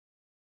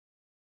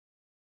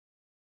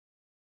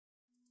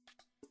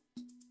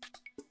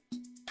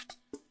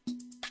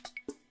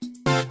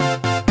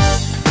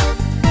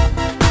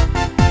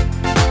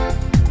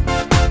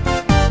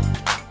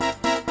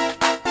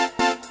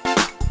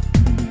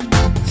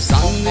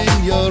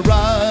in your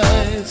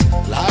eyes,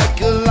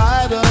 like a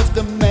light of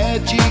the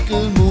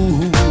magical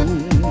moon.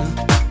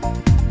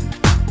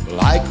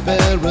 Like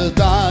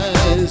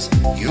paradise,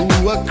 you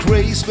are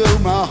grace where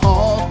my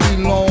heart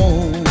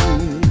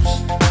belongs.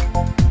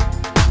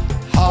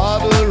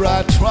 Harder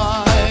I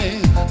try,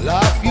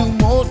 love you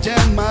more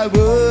than my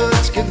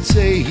words can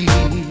say.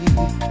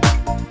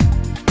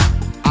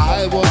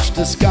 I watch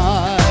the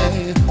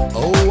sky,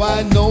 oh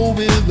I know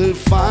we will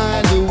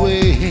find a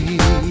way.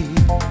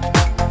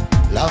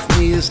 Love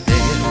me is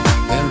there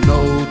where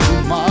no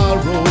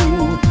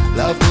tomorrow.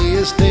 Love me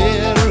is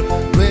there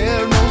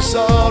where no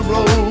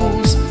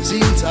sorrows.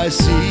 Since I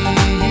see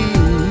you,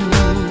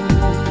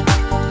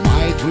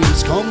 my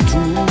dreams come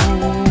true.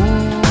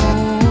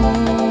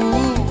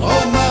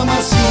 Oh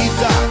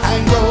Mamasita,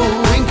 I'm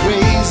going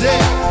crazy.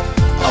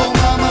 Oh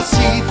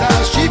Mamasita,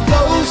 she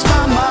blows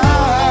my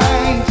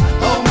mind.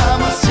 Oh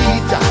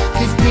Mamasita,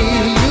 give me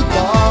your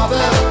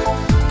daughter,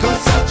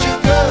 'cause such a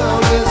girl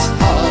is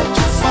hard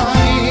to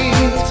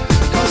find.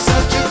 'Cause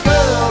such a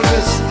girl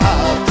is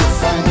hard to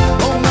find.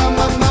 Oh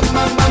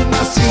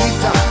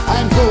Mamasita,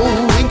 I'm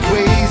going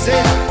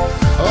crazy.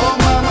 Oh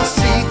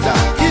Mamasita,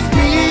 give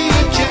me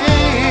a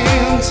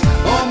chance.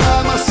 Oh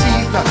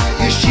Mamasita,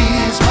 yeah,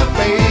 she's my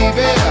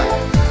baby.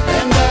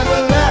 And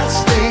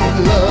everlasting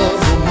love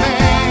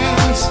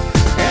romance.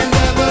 And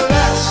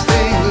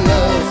everlasting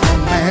love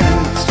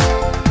romance.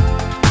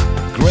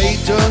 Gray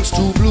turns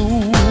to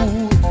blue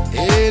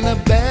in a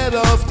bed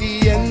of the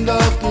end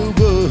of the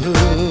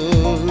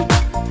world.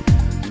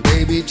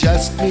 Baby,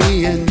 just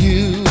me and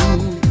you.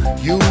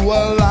 You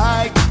are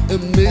like a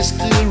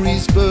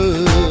mystery's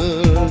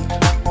bird.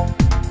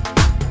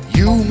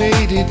 You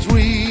made it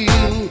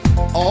real,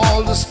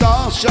 all the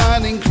stars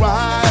shining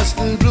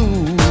crystal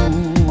blue.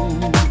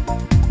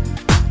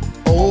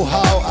 Oh,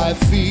 how I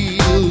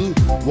feel,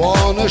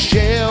 wanna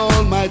share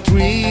all my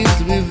dreams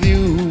with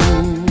you.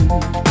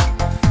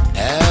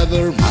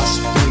 Ever must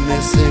be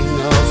missing,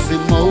 oh